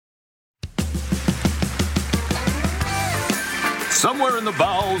Somewhere in the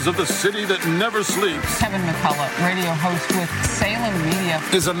bowels of the city that never sleeps, Kevin McCullough, radio host with Salem Media,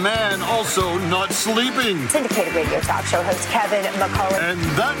 is a man also not sleeping. Syndicated radio talk show host Kevin McCullough. And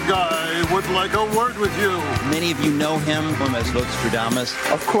that guy would like a word with you. Many of you know him as Nostradamus.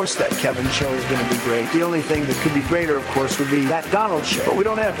 Of course that Kevin show is going to be great. The only thing that could be greater, of course, would be that Donald show. But we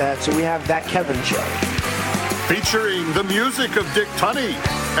don't have that, so we have that Kevin show. Featuring the music of Dick Tunney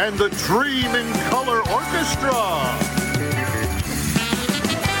and the Dream in Color Orchestra.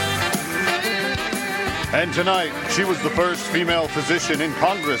 And tonight, she was the first female physician in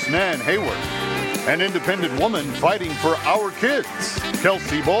Congress, Nan Hayward. An independent woman fighting for our kids,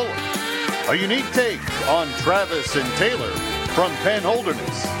 Kelsey Bowler. A unique take on Travis and Taylor from Penn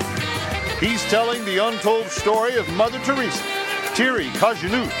Holderness. He's telling the untold story of Mother Teresa, Thierry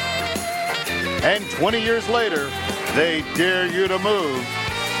Cajunut. And 20 years later, they dare you to move.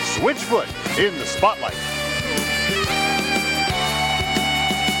 Switchfoot in the spotlight.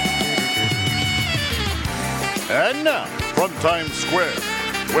 And now, from Times Square,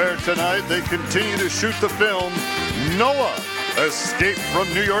 where tonight they continue to shoot the film Noah, Escape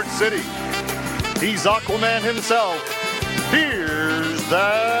from New York City. He's Aquaman himself. Here's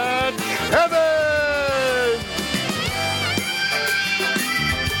that Kevin!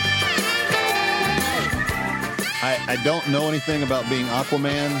 I don't know anything about being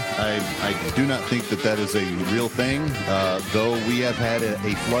Aquaman. I do not think that is a real thing, though we have had a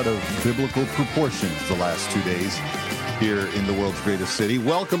flood of biblical proportions the last 2 days here in the world's greatest city.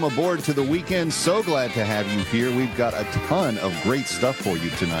 Welcome aboard to the weekend. So glad to have you here. We've got a ton of great stuff for you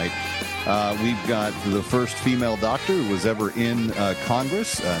tonight. We've got the first female doctor who was ever in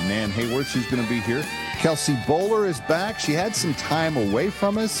Congress, Nan Hayward. She's going to be here. Kelsey Bowler is back. She had some time away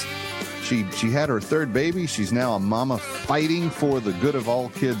from us. She had her third baby. She's now a mama fighting for the good of all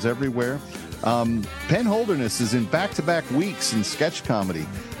kids everywhere. Penn Holderness is in back-to-back weeks in sketch comedy.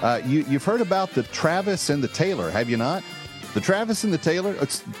 You've heard about the Travis and the Taylor, have you not? The Travis and the Taylor,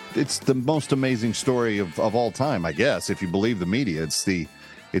 it's the most amazing story of all time, I guess, if you believe the media. It's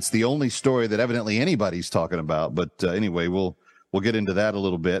the only story that evidently anybody's talking about. But anyway, we'll get into that a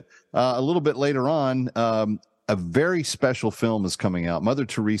little bit. A little bit later on, a very special film is coming out, Mother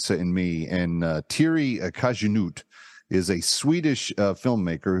Teresa and Me, and Thierry Cajunut is a Swedish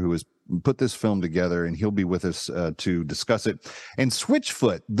filmmaker who has put this film together, and he'll be with us to discuss it. And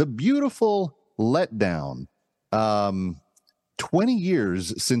Switchfoot, the beautiful letdown, 20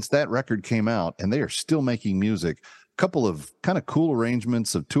 years since that record came out, and they are still making music. A couple of kind of cool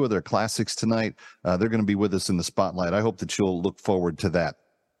arrangements of two of their classics tonight. They're going to be with us in the spotlight. I hope that you'll look forward to that.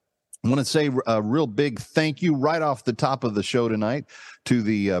 I want to say a real big thank you right off the top of the show tonight to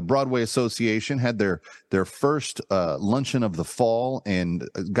the Broadway Association. Had their first luncheon of the fall and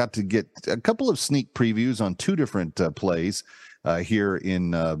got to get a couple of sneak previews on two different plays here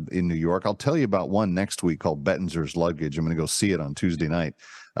in New York. I'll tell you about one next week called Bettinger's Luggage. I'm going to go see it on Tuesday night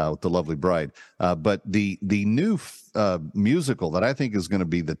with the lovely bride. But the new musical that I think is going to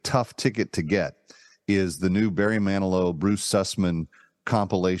be the tough ticket to get is the new Barry Manilow, Bruce Sussman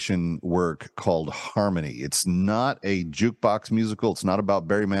compilation work called Harmony. It's not a jukebox musical. It's not about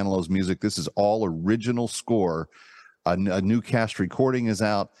Barry Manilow's music. This is all original score. A new cast recording is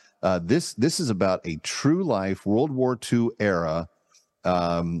out. This is about a true life World War II era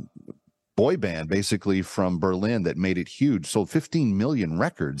boy band, basically from Berlin, that made it huge. Sold 15 million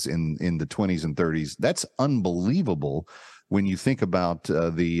records in the 20s and 30s. That's unbelievable when you think about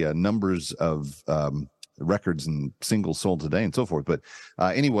the numbers of records and singles sold today and so forth. But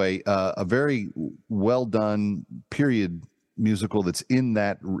anyway, a very well done period musical that's in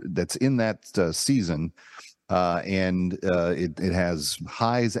that season, and it has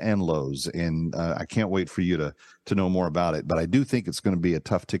highs and lows, and I can't wait for you to know more about it. But I do think it's going to be a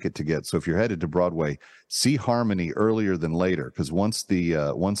tough ticket to get. So if you're headed to Broadway, see Harmony earlier than later, because once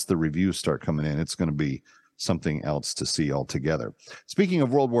the reviews start coming in, it's going to be something else to see altogether. Speaking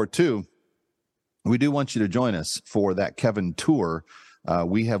of World War II, we do want you to join us for that Kevin tour.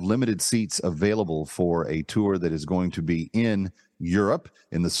 We have limited seats available for a tour that is going to be in Europe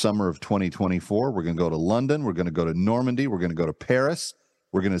in the summer of 2024. We're going to go to London. We're going to go to Normandy. We're going to go to Paris.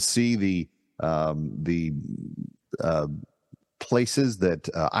 We're going to see the places that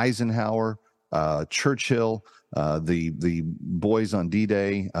Eisenhower, Churchill, the boys on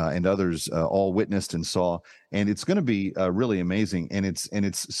D-Day, and others all witnessed and saw. And it's going to be really amazing. And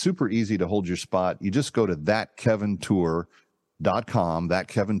it's super easy to hold your spot. You just go to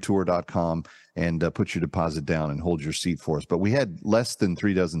thatkevintour.com, and put your deposit down and hold your seat for us. But we had less than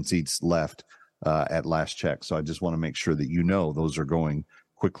 36 seats left at last check. So I just want to make sure that you know those are going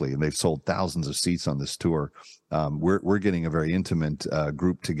quickly, and they've sold thousands of seats on this tour. We're getting a very intimate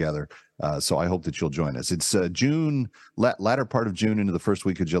group together, so I hope that you'll join us. It's June, latter part of June into the first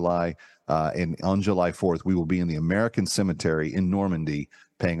week of July, and on July 4th, we will be in the American Cemetery in Normandy,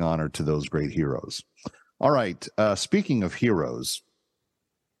 paying honor to those great heroes. All right, speaking of heroes,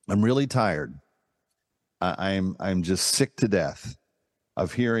 I'm really tired. I'm just sick to death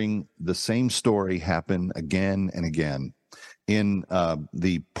of hearing the same story happen again and again. In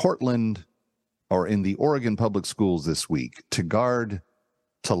the Portland, or in the Oregon public schools this week, Tlachuan,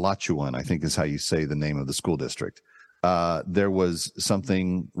 I think is how you say the name of the school district. There was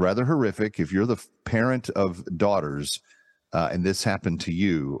something rather horrific. If you're the parent of daughters, and this happened to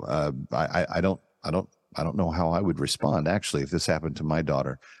you, I don't know how I would respond, actually, if this happened to my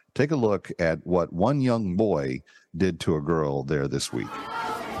daughter. Take a look at what one young boy did to a girl there this week.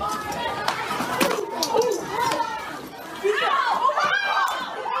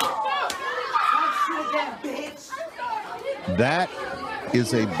 That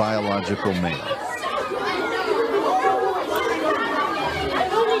is a biological male.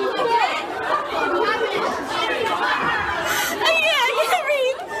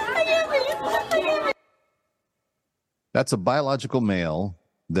 That's a biological male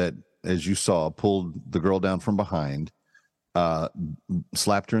that, as you saw, pulled the girl down from behind,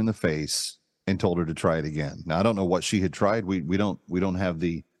 slapped her in the face, and told her to try it again. Now, I don't know what she had tried. We don't have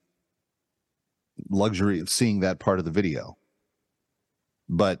the luxury of seeing that part of the video.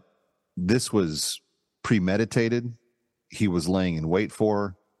 But this was premeditated. He was laying in wait for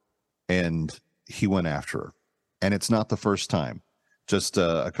her, and he went after her. And it's not the first time. Just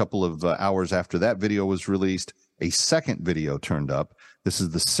a couple of hours after that video was released, a second video turned up. This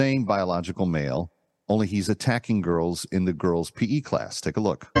is the same biological male, only he's attacking girls in the girls' PE class. Take a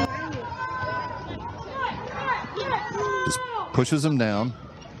look. Just pushes them down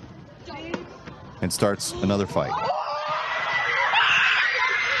and starts another fight.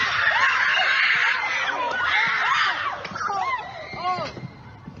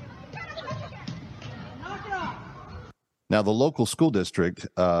 Now, the local school district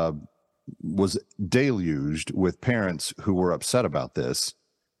was deluged with parents who were upset about this.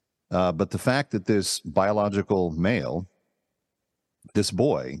 But the fact that this biological male, this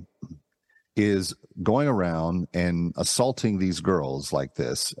boy, is going around and assaulting these girls like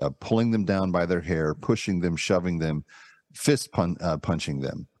this, pulling them down by their hair, pushing them, shoving them, punching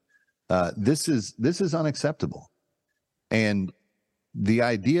them. This is unacceptable. And the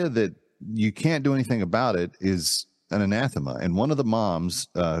idea that you can't do anything about it is an anathema. And one of the moms,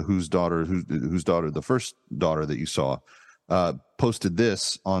 whose daughter, the first daughter that you saw, posted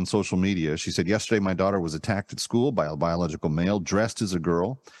this on social media. She said, "Yesterday, my daughter was attacked at school by a biological male dressed as a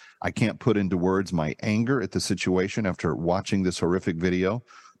girl. I can't put into words my anger at the situation after watching this horrific video,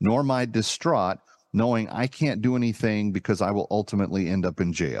 nor my distraught knowing I can't do anything because I will ultimately end up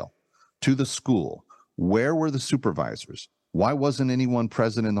in jail." To the school, where were the supervisors? Why wasn't anyone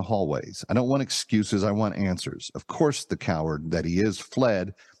present in the hallways? I don't want excuses. I want answers. Of course, the coward that he is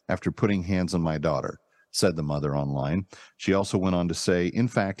fled after putting hands on my daughter, said the mother online. She also went on to say, in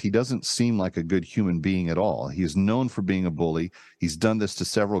fact, he doesn't seem like a good human being at all. He is known for being a bully. He's done this to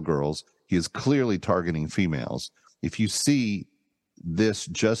several girls. He is clearly targeting females. If you see this,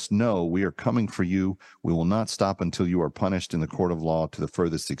 just know we are coming for you. We will not stop until you are punished in the court of law to the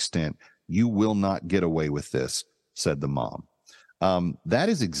furthest extent. You will not get away with this, said the mom. That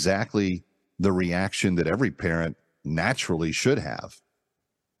is exactly the reaction that every parent naturally should have.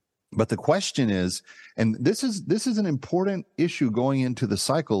 But the question is, and this is an important issue going into the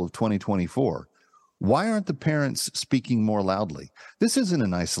cycle of 2024, why aren't the parents speaking more loudly? This isn't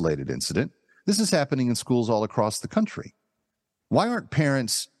an isolated incident. This is happening in schools all across the country. Why aren't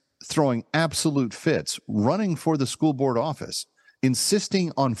parents throwing absolute fits, running for the school board office,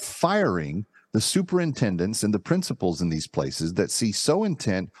 insisting on firing the superintendents and the principals in these places that see so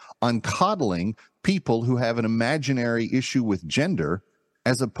intent on coddling people who have an imaginary issue with gender,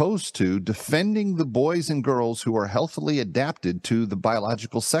 as opposed to defending the boys and girls who are healthily adapted to the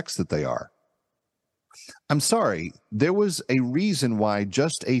biological sex that they are? I'm sorry, there was a reason why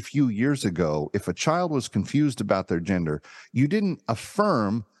just a few years ago, if a child was confused about their gender, you didn't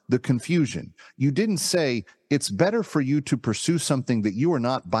affirm the confusion. You didn't say, it's better for you to pursue something that you are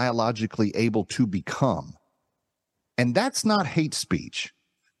not biologically able to become. And that's not hate speech.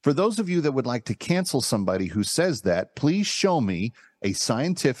 For those of you that would like to cancel somebody who says that, please show me a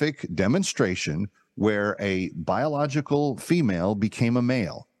scientific demonstration where a biological female became a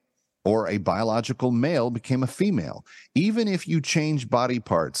male. or a biological male became a female. Even if you change body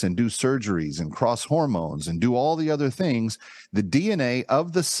parts and do surgeries and cross hormones and do all the other things, the DNA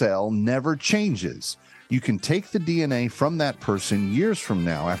of the cell never changes. You can take the DNA from that person years from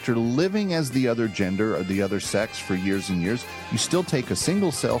now, after living as the other gender or the other sex for years and years. You still take a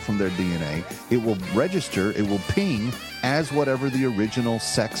single cell from their DNA. It will register, it will ping as whatever the original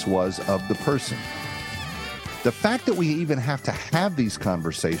sex was of the person. The fact that we even have to have these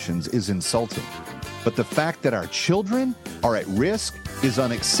conversations is insulting. But the fact that our children are at risk is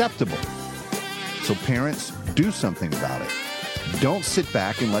unacceptable. So parents, do something about it. Don't sit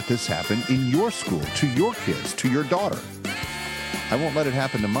back and let this happen in your school, to your kids, to your daughter. I won't let it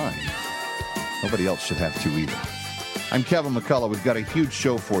happen to mine. Nobody else should have to either. I'm Kevin McCullough. We've got a huge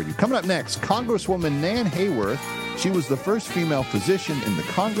show for you. Coming up next, Congresswoman Nan Hayworth. She was the first female physician in the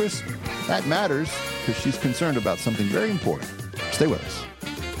Congress. That matters because she's concerned about something very important. Stay with us.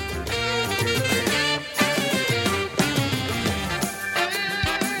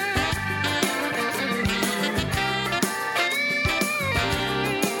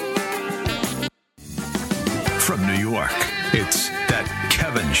 From New York, it's That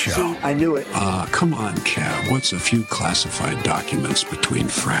Kevin Show. See, I knew it. Come on, Kev. What's a few classified documents between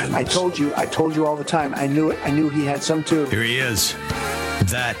friends? I told you all the time. I knew it. I knew he had some too. Here he is.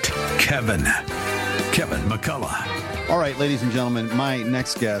 That Kevin McCullough. All right, ladies and gentlemen, my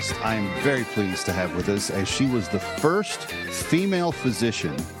next guest, I'm very pleased to have with us, as she was the first female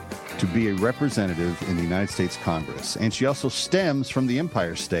physician to be a representative in the United States Congress. And she also stems from the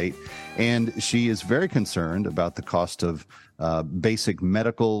Empire State, and she is very concerned about the cost of basic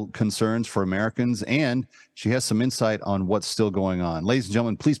medical concerns for Americans, and she has some insight on what's still going on. Ladies and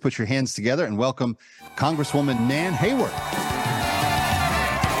gentlemen, please put your hands together and welcome Congresswoman Nan Hayworth.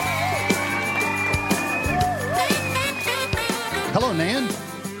 Hello, Nan.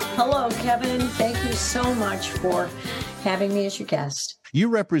 Hello, Kevin. Thank you so much for having me as your guest. You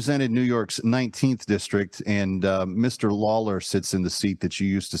represented New York's 19th district, and Mr. Lawler sits in the seat that you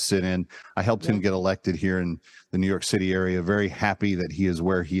used to sit in. I helped him get elected here in the New York City area. Very happy that he is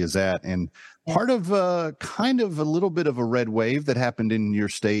where he is at. And part of kind of a little bit of a red wave that happened in your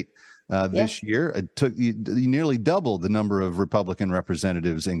state this year. It took you nearly doubled the number of Republican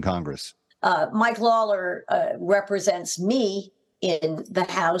representatives in Congress. Mike Lawler represents me in the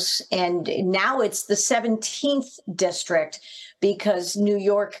House, and now it's the 17th district because New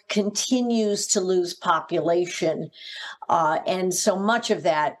York continues to lose population. And so much of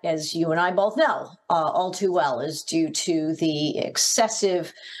that, as you and I both know all too well, is due to the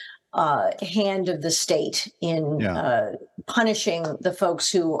excessive hand of the state in punishing the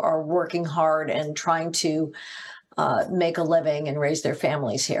folks who are working hard and trying to make a living and raise their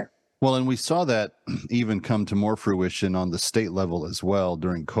families here. Well, and we saw that even come to more fruition on the state level as well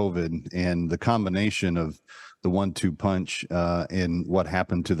during COVID, and the combination of the 1-2 punch in what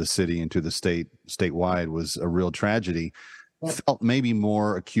happened to the city and to the statewide was a real tragedy. Felt maybe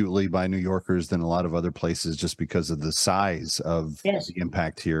more acutely by New Yorkers than a lot of other places just because of the size of the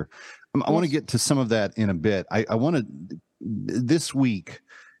impact here. I want to get to some of that in a bit. I want to, this week,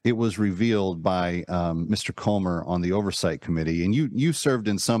 it was revealed by Mr. Comer on the Oversight Committee, and you served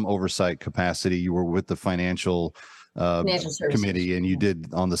in some oversight capacity. You were with the Financial Committee, and you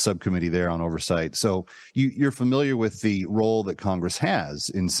did on the subcommittee there on oversight. So you're familiar with the role that Congress has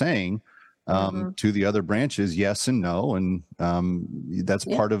in saying to the other branches yes and no, and that's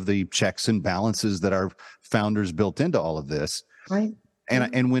part of the checks and balances that our founders built into all of this. Right.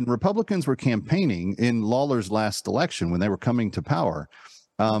 And when Republicans were campaigning in Lawler's last election, when they were coming to power,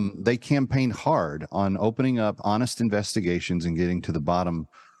 they campaigned hard on opening up honest investigations and getting to the bottom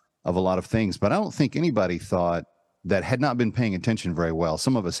of a lot of things. But I don't think anybody thought that had not been paying attention very well.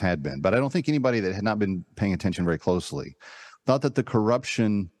 Some of us had been, but I don't think anybody that had not been paying attention very closely thought that the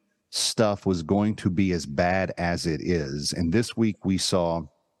corruption stuff was going to be as bad as it is. And this week we saw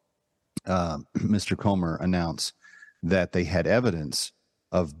Mr. Comer announce that they had evidence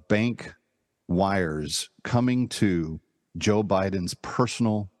of bank wires coming to Joe Biden's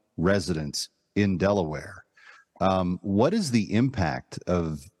personal residence in Delaware. What is the impact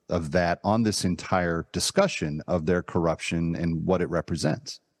of that on this entire discussion of their corruption and what it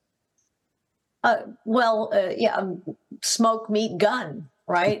represents? Smoke, meat, gun,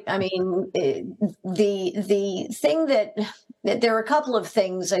 right? I mean, the thing that there are a couple of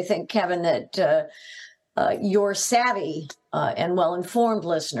things, I think, Kevin, that your savvy and well-informed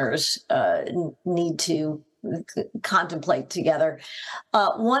listeners need to contemplate together.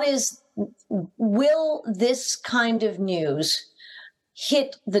 One is, will this kind of news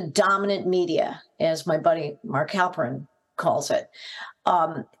hit the dominant media, as my buddy Mark Halperin calls it.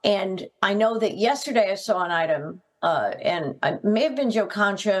 And I know that yesterday I saw an item, and it may have been Joe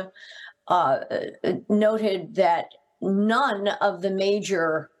Concha, noted that none of the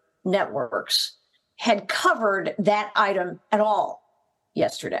major networks had covered that item at all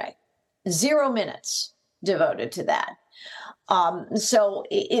yesterday. 0 minutes devoted to that. So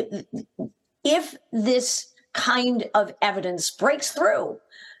if this kind of evidence breaks through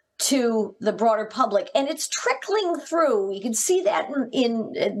to the broader public, and it's trickling through, you can see that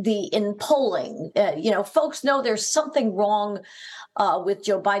in polling. Folks know there's something wrong with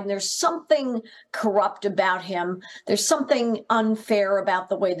Joe Biden. There's something corrupt about him. There's something unfair about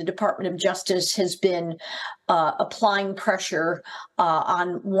the way the Department of Justice has been applying pressure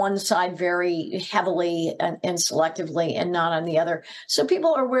on one side very heavily and selectively, and not on the other. So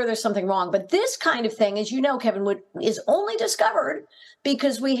people are aware there's something wrong. But this kind of thing, as you know, Kevin, is only discovered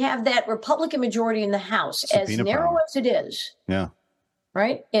because we have that Republican majority in the House, as narrow as it is. Yeah.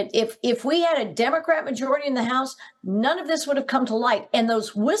 Right? If we had a Democrat majority in the House, none of this would have come to light. And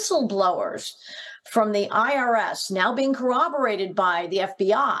those whistleblowers from the IRS, now being corroborated by the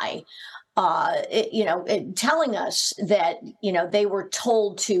FBI, telling us that, they were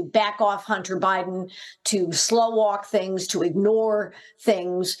told to back off Hunter Biden, to slow walk things, to ignore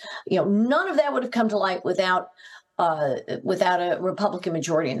things, none of that would have come to light without a Republican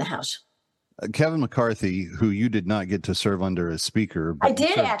majority in the House. Kevin McCarthy, who you did not get to serve under as speaker. I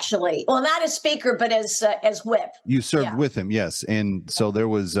did actually. Well, not as speaker, but as whip. You served with him, yes. And so there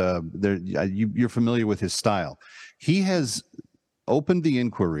was you're familiar with his style. He has opened the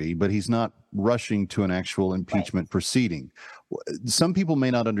inquiry, but he's not rushing to an actual impeachment proceeding. Some people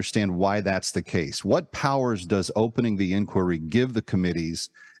may not understand why that's the case. What powers does opening the inquiry give the committees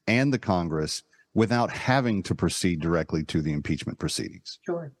and the Congress without having to proceed directly to the impeachment proceedings?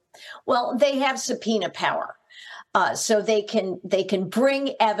 Sure. Well, they have subpoena power, so they can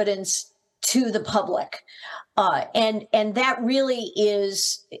bring evidence to the public, and that really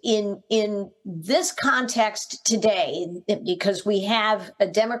is in this context today, because we have a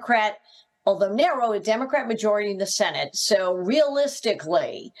Democrat, although narrow, a Democrat majority in the Senate. So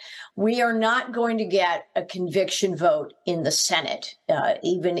realistically, we are not going to get a conviction vote in the Senate,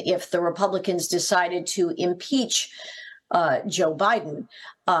 even if the Republicans decided to impeach Joe Biden.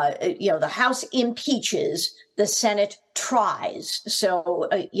 The House impeaches, the Senate tries. So,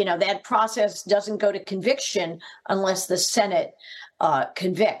 that process doesn't go to conviction unless the Senate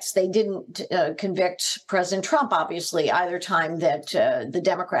convicts. They didn't convict President Trump, obviously, either time that the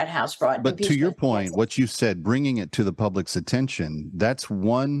Democrat House brought. But to your point, what you said, bringing it to the public's attention, that's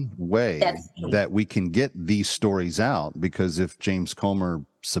one way that we can get these stories out, because if James Comer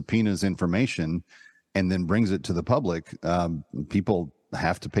subpoenas information and then brings it to the public, people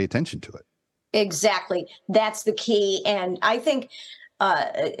have to pay attention to it. Exactly. That's the key. And I think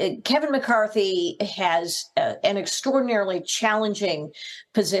Kevin McCarthy has an extraordinarily challenging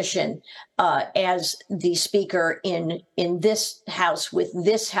position as the speaker in this House with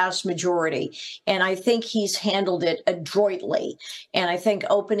this House majority. And I think he's handled it adroitly. And I think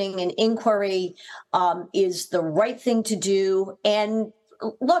opening an inquiry is the right thing to do. And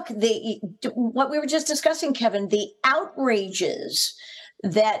look, what we were just discussing, Kevin, the outrages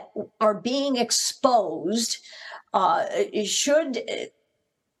that are being exposed should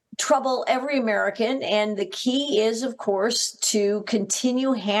trouble every American. And the key is, of course, to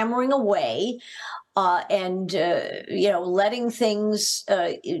continue hammering away and letting things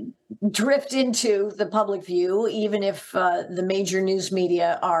drift into the public view, even if the major news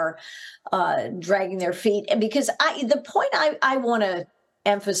media are dragging their feet. And because the point I want to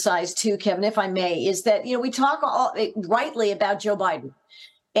emphasize too, Kevin, if I may, is that, we talk rightly about Joe Biden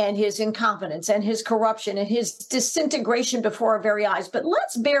and his incompetence and his corruption and his disintegration before our very eyes. But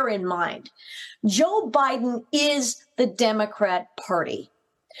let's bear in mind, Joe Biden is the Democrat Party.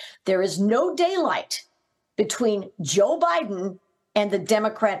 There is no daylight between Joe Biden and the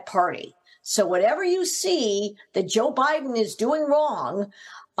Democrat Party. So whatever you see that Joe Biden is doing wrong,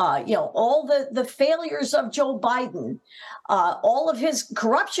 all the failures of Joe Biden, all of his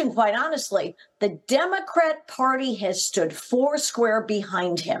corruption, quite honestly, the Democrat Party has stood foursquare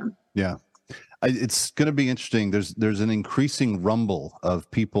behind him. Yeah. It's going to be interesting. There's an increasing rumble of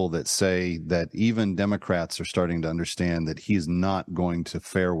people that say that even Democrats are starting to understand that he's not going to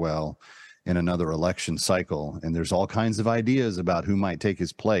fare well in another election cycle. And there's all kinds of ideas about who might take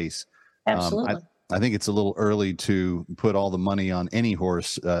his place. Absolutely. I think it's a little early to put all the money on any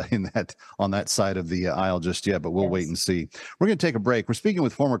horse on that side of the aisle just yet, but we'll wait and see. We're going to take a break. We're speaking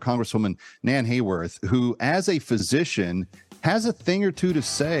with former Congresswoman Nan Hayworth, who, as a physician, has a thing or two to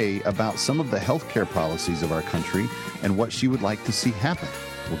say about some of the healthcare policies of our country and what she would like to see happen.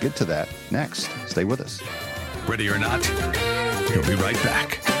 We'll get to that next. Stay with us. Ready or not, we'll be right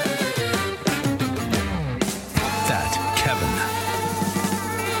back. That Kevin.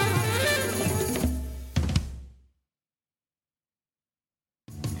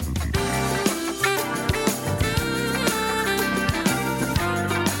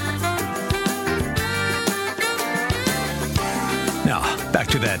 Now, back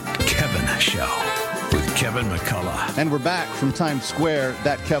to That Kevin Show with Kevin McCullough. And we're back from Times Square,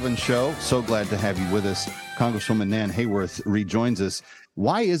 That Kevin Show. So glad to have you with us. Congresswoman Nan Hayworth rejoins us.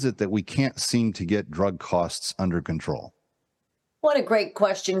 Why is it that we can't seem to get drug costs under control? What a great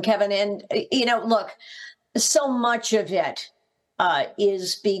question, Kevin. And, look, so much of it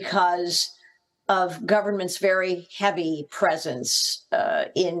is because of government's very heavy presence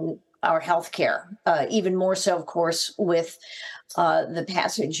in our healthcare, even more so, of course, with the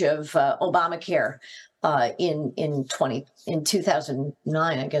passage of Obamacare in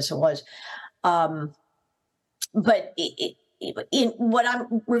 2009, I guess it was. But in what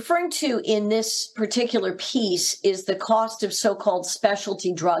I'm referring to in this particular piece is the cost of so-called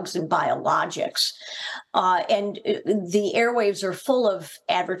specialty drugs and biologics. And the airwaves are full of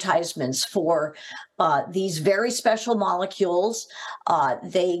advertisements for these very special molecules.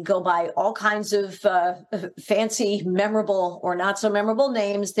 They go by all kinds of fancy, memorable or not so memorable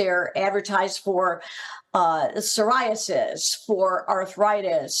names. They're advertised for psoriasis, for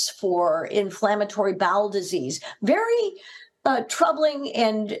arthritis, for inflammatory bowel disease. Very troubling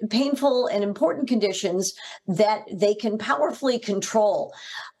and painful and important conditions that they can powerfully control.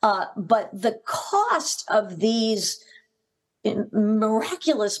 But the cost of these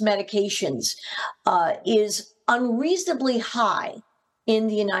miraculous medications is unreasonably high in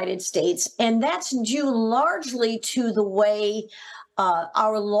the United States. And that's due largely to the way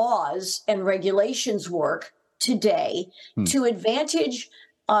our laws and regulations work today to advantage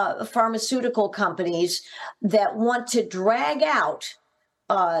pharmaceutical companies that want to drag out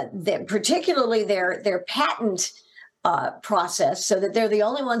particularly their patent process, so that they're the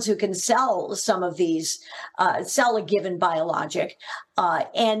only ones who can sell some of these, sell a given biologic.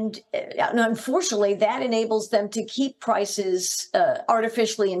 And unfortunately, that enables them to keep prices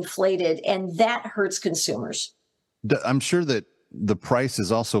artificially inflated, and that hurts consumers. I'm sure that the price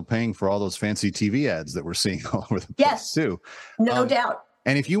is also paying for all those fancy TV ads that we're seeing all over the place, too. No doubt.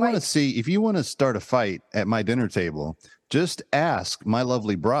 And if you want to start a fight at my dinner table, just ask my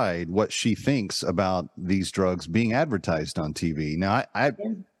lovely bride what she thinks about these drugs being advertised on TV. Now,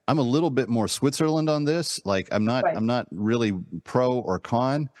 I'm a little bit more Switzerland on this. Like, I'm not really pro or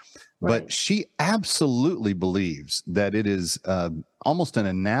con, but she absolutely believes that it is almost an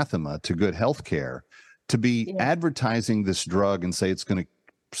anathema to good health care to be advertising this drug and say it's going to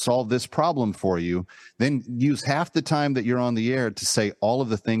solve this problem for you, then use half the time that you're on the air to say all of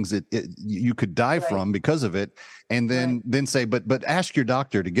the things that you could die from because of it, and then say, but ask your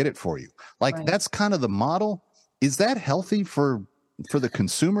doctor to get it for you. Like, that's kind of the model. Is that healthy for the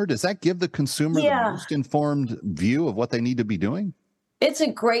consumer? Does that give the consumer the most informed view of what they need to be doing? It's a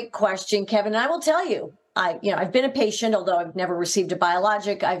great question, Kevin. And I will tell you, I've been a patient, although I've never received a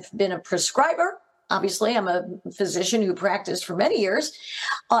biologic. I've been a prescriber. Obviously, I'm a physician who practiced for many years.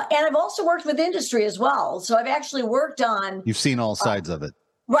 And I've also worked with industry as well. So I've actually worked on... You've seen all sides of it.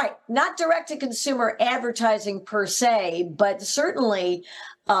 Right. Not direct-to-consumer advertising per se, but certainly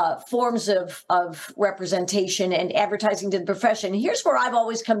forms of representation and advertising to the profession. Here's where I've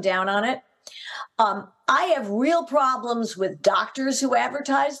always come down on it. I have real problems with doctors who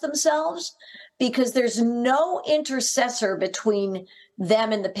advertise themselves because there's no intercessor between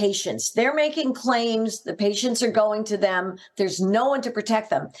them and the patients. They're making claims. The patients are going to them. There's no one to protect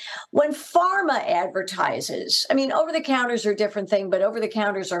them. When pharma advertises, I mean, over-the-counters are a different thing, but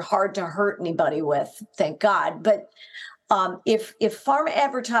over-the-counters are hard to hurt anybody with, thank God. But if pharma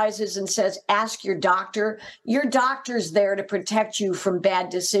advertises and says, ask your doctor's there to protect you from bad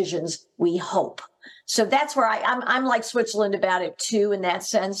decisions, we hope. So that's where I'm like Switzerland about it, too, in that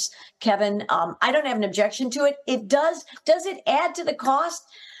sense, Kevin. I don't have an objection to it. Does it add to the cost?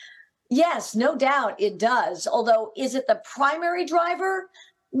 Yes, no doubt it does. Although, is it the primary driver?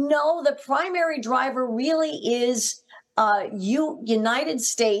 No, the primary driver really is United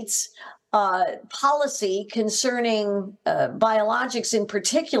States policy concerning biologics in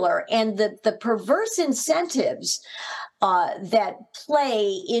particular, and the perverse incentives that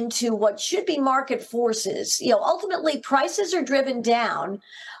play into what should be market forces. Ultimately, prices are driven down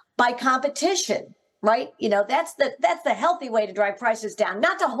by competition. right? That's the healthy way to drive prices down,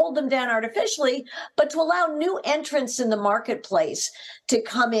 not to hold them down artificially, but to allow new entrants in the marketplace to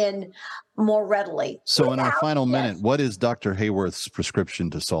come in more readily. So in our final minute, what is Dr. Hayworth's prescription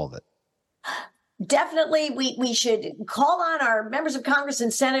to solve it? Definitely, we should call on our members of Congress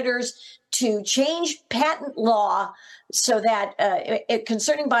and senators to change patent law so that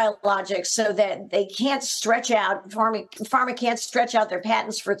concerning biologics, so that they can't stretch out, pharma can't stretch out their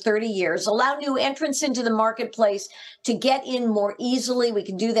patents for 30 years, allow new entrants into the marketplace to get in more easily. We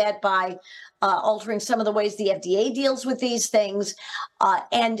can do that by altering some of the ways the FDA deals with these things,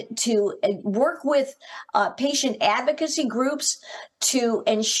 and to work with patient advocacy groups to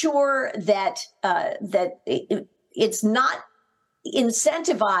ensure that it's not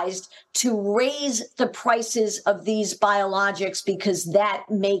incentivized to raise the prices of these biologics, because that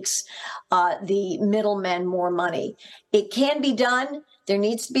makes the middlemen more money. It can be done. There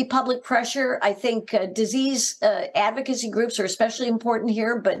needs to be public pressure. I think disease advocacy groups are especially important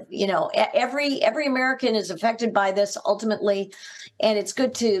here, but every American is affected by this ultimately, and it's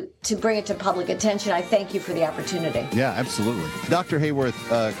good to bring it to public attention. I thank you for the opportunity. Yeah, absolutely. Dr. Hayworth,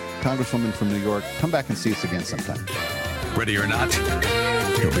 Congresswoman from New York, come back and see us again sometime. Ready or not,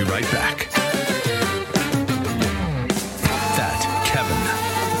 he'll be right back. That Kevin.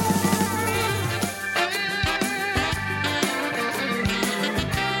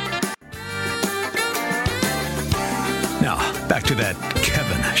 Now, back to that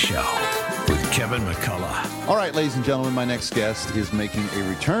Kevin Show with Kevin McCullough. All right, ladies and gentlemen, my next guest is making a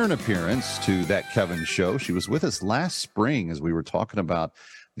return appearance to That Kevin Show. She was with us last spring as we were talking about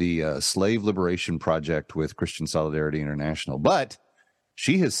the Slave Liberation Project with Christian Solidarity International. But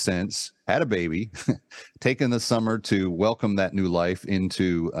she has since had a baby, taken the summer to welcome that new life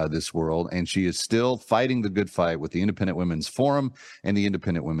into this world, and she is still fighting the good fight with the Independent Women's Forum and the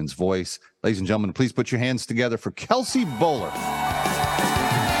Independent Women's Voice. Ladies and gentlemen, please put your hands together for Kelsey Bowler.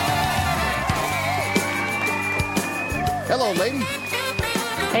 Hello, lady.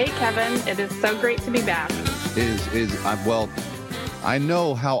 Hey, Kevin. It is so great to be back. Well, I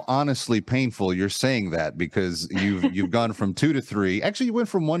know how honestly painful you're saying that, because you've gone from 2 to 3. Actually, you went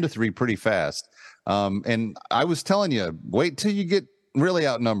from 1 to 3 pretty fast. And I was telling you, wait till you get really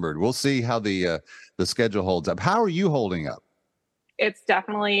outnumbered. We'll see how the schedule holds up. How are you holding up? It's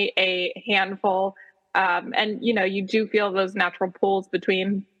definitely a handful. And, you do feel those natural pulls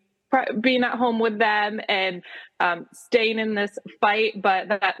between being at home with them and staying in this fight. But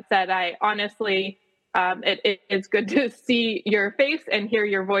that said, I honestly... It is good to see your face and hear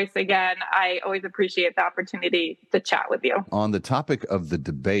your voice again. I always appreciate the opportunity to chat with you. On the topic of the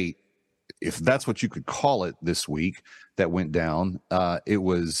debate, if that's what you could call it this week, that went down, it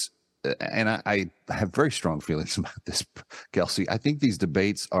was, and I have very strong feelings about this, Kelsey. I think these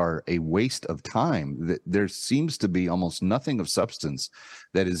debates are a waste of time. There seems to be almost nothing of substance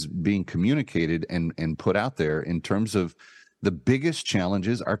that is being communicated and put out there in terms of the biggest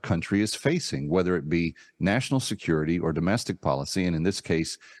challenges our country is facing, whether it be national security or domestic policy, and in this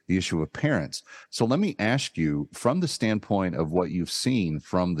case, the issue of parents. So let me ask you, from the standpoint of what you've seen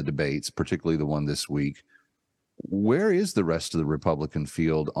from the debates, particularly the one this week, where is the rest of the Republican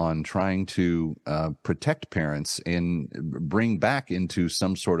field on trying to protect parents and bring back into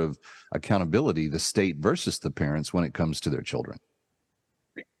some sort of accountability the state versus the parents when it comes to their children?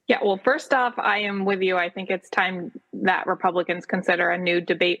 Yeah, well, first off, I am with you. I think it's time that Republicans consider a new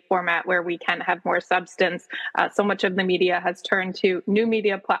debate format where we can have more substance. So much of the media has turned to new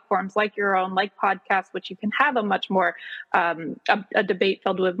media platforms like your own, like podcasts, which you can have a much more, a debate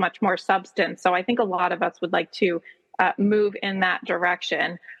filled with much more substance. So I think a lot of us would like to move in that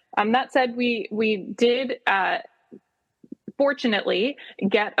direction. That said, we did fortunately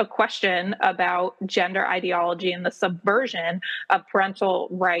get a question about gender ideology and the subversion of parental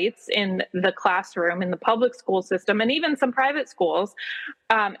rights in the classroom, in the public school system, and even some private schools.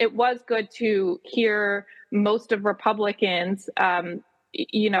 It was good to hear most of Republicans,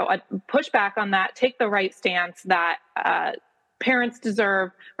 push back on that, take the right stance that parents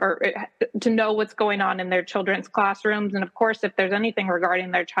deserve or to know what's going on in their children's classrooms. And of course, if there's anything regarding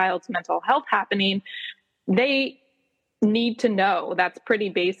their child's mental health happening, they need to know. That's pretty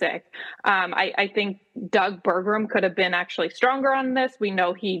basic. I think Doug Burgum could have been actually stronger on this. We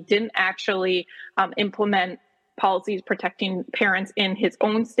know he didn't actually implement policies protecting parents in his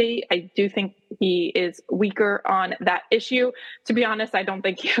own state. I do think he is weaker on that issue. To be honest, I don't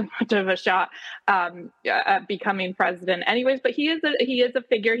think he has much of a shot at becoming president anyways, but he is a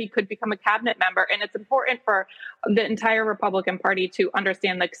figure. He could become a cabinet member. And it's important for the entire Republican Party to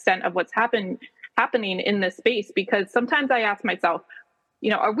understand the extent of what's happening in this space, because sometimes I ask myself,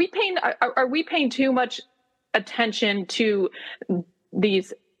 are we paying too much attention to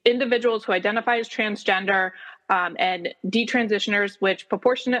these individuals who identify as transgender and detransitioners, which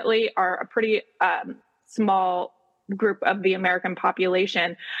proportionately are a pretty small group of the American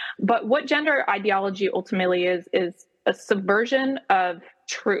population? But what gender ideology ultimately is a subversion of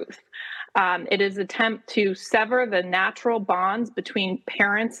truth. It is an attempt to sever the natural bonds between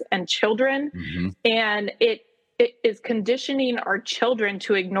parents and children, and it is conditioning our children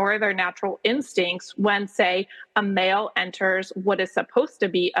to ignore their natural instincts when, say, a male enters what is supposed to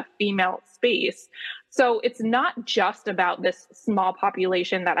be a female space. So it's not just about this small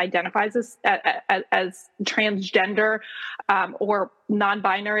population that identifies as transgender or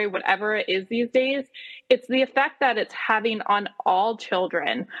non-binary, whatever it is these days. It's the effect that it's having on all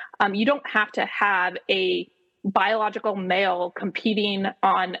children. You don't have to have a biological male competing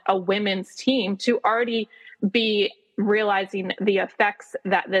on a women's team to already be realizing the effects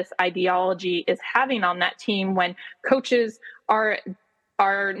that this ideology is having on that team, when coaches are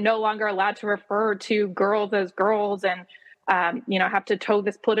no longer allowed to refer to girls as girls and have to toe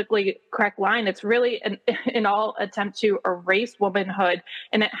this politically correct line. It's really an all attempt to erase womanhood,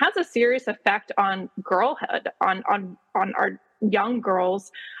 and it has a serious effect on girlhood, on our young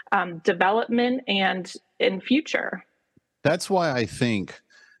girls' development and in future. That's why I think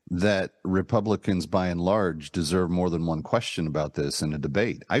that Republicans, by and large, deserve more than one question about this in a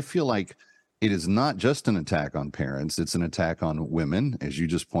debate. I feel like it is not just an attack on parents; it's an attack on women, as you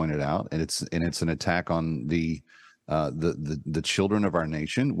just pointed out, and it's an attack on the children of our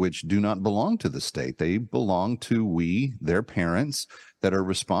nation, which do not belong to the state. They belong to their parents, that are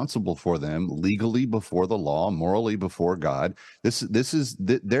responsible for them legally before the law, morally before God.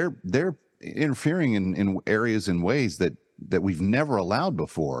 They're interfering in areas, in ways that we've never allowed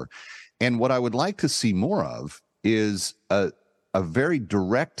before. And what I would like to see more of is a very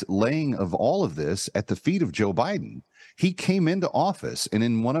direct laying of all of this at the feet of Joe Biden. He came into office, and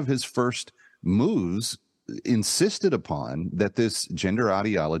in one of his first moves, insisted upon that this gender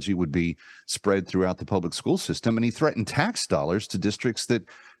ideology would be spread throughout the public school system, and he threatened tax dollars to districts that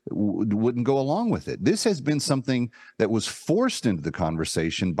wouldn't go along with it. This has been something that was forced into the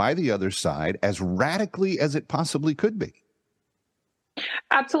conversation by the other side as radically as it possibly could be.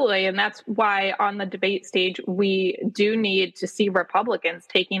 Absolutely. And that's why on the debate stage, we do need to see Republicans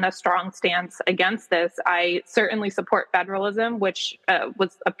taking a strong stance against this. I certainly support federalism, which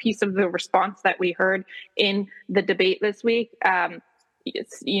was a piece of the response that we heard in the debate this week.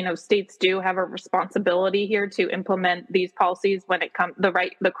 States do have a responsibility here to implement these policies when it comes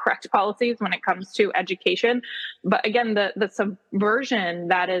the correct policies when it comes to education. But again, the subversion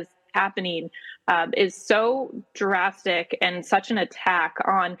that is happening is so drastic and such an attack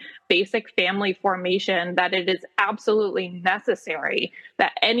on basic family formation that it is absolutely necessary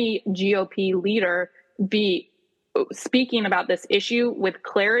that any GOP leader be speaking about this issue with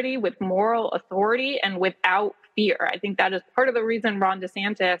clarity, with moral authority, and without fear. I think that is part of the reason Ron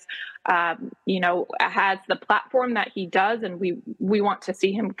DeSantis, has the platform that he does, and we want to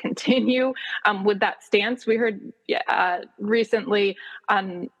see him continue with that stance. We heard recently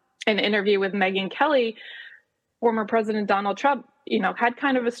on an interview with Megyn Kelly, former President Donald Trump, had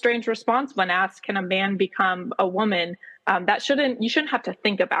kind of a strange response when asked, "Can a man become a woman?" You shouldn't have to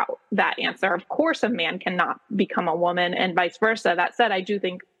think about that answer. Of course, a man cannot become a woman, and vice versa. That said, I do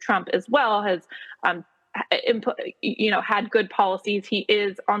think Trump as well has had good policies. He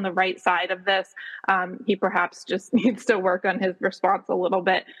is on the right side of this. He perhaps just needs to work on his response a little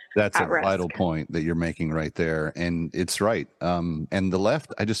bit. That's a vital point that you're making right there. And it's right. And the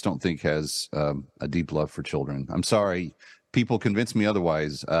left, I just don't think has a deep love for children. I'm sorry. People convince me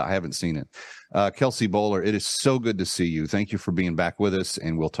otherwise. I haven't seen it. Kelsey Bolar, it is so good to see you. Thank you for being back with us,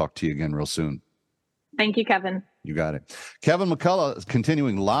 and we'll talk to you again real soon. Thank you, Kevin. You got it. Kevin McCullough is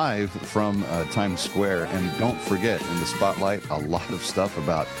continuing live from Times Square. And don't forget, in the spotlight, a lot of stuff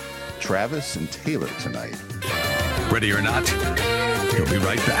about Travis and Taylor tonight. Ready or not, he'll be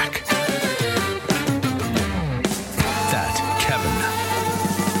right back. That Kevin.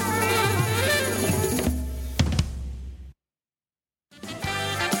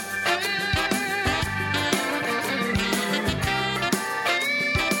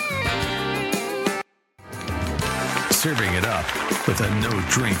 Serving it up with a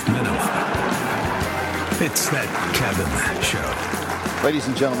no-drink minimum. It's That Kevin Show. Ladies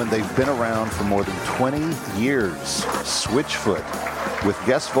and gentlemen, they've been around for more than 20 years. Switchfoot, with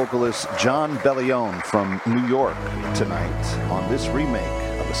guest vocalist John Bellione from New York tonight on this remake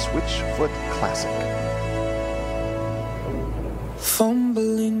of a Switchfoot classic.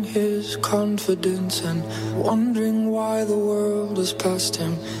 fumbling his confidence and wondering why the world has passed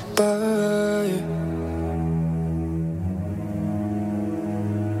him by.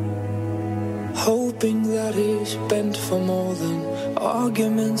 Hoping that he's bent for more than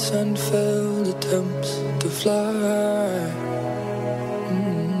arguments and failed attempts to fly.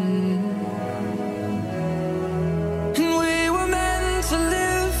 And we were meant to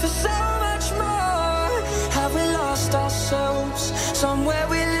live for so much more. Have we lost ourselves? Somewhere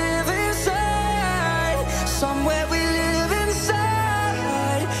we live inside. Somewhere we live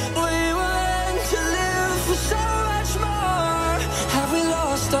inside. We were meant to live for so much more. Have we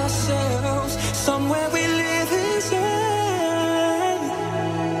lost ourselves? Somewhere we live inside.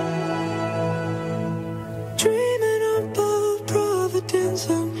 Dreaming about Providence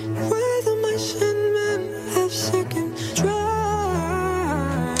and where the mice and men have second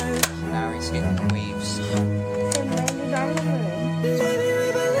drive. Now he's hitting waves. Maybe we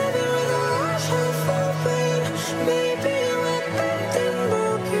believe it with our eyes half open. Maybe we're bent and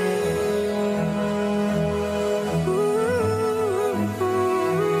broken.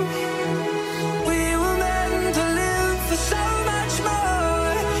 We were meant to live for so much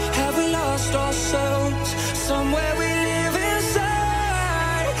more. Have we lost ourselves? Somewhere we live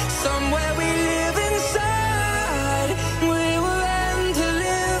inside. Somewhere we live inside. We were meant to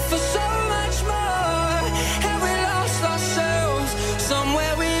live for so much more. Have we lost ourselves?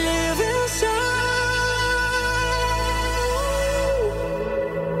 Somewhere we live inside.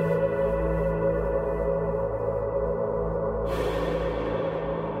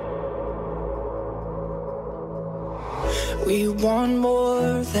 We want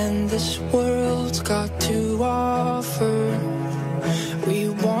more than this world's got to offer. We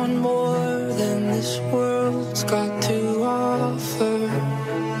want more than this world's got to offer.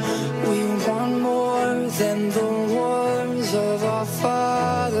 We want more than the wars of our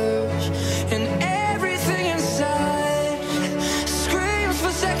fathers. And everything inside screams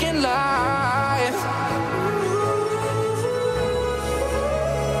for second life.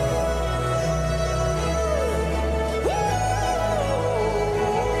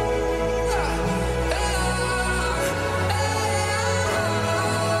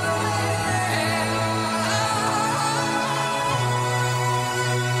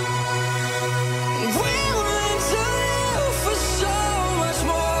 We were meant to live for so much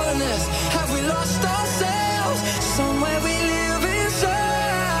more than this. Have we lost ourselves? Somewhere we live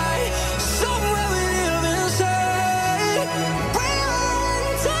inside. Somewhere we live inside. We were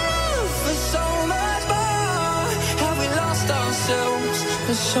meant to live for so much more. Have we lost ourselves?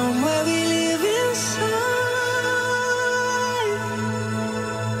 Somewhere we live inside.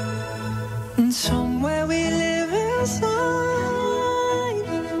 And somewhere we live inside.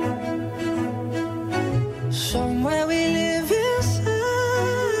 Somewhere we live inside.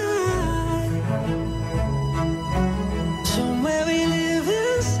 Somewhere we live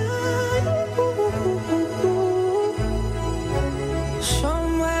inside.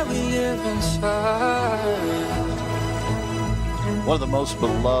 Somewhere we live inside. One of the most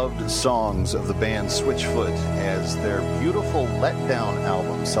beloved songs of the band Switchfoot, as their beautiful Letdown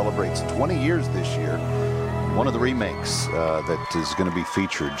album celebrates 20 years this year. One of the remakes that is going to be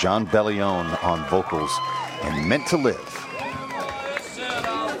featured, John Bellione on vocals and Meant to Live.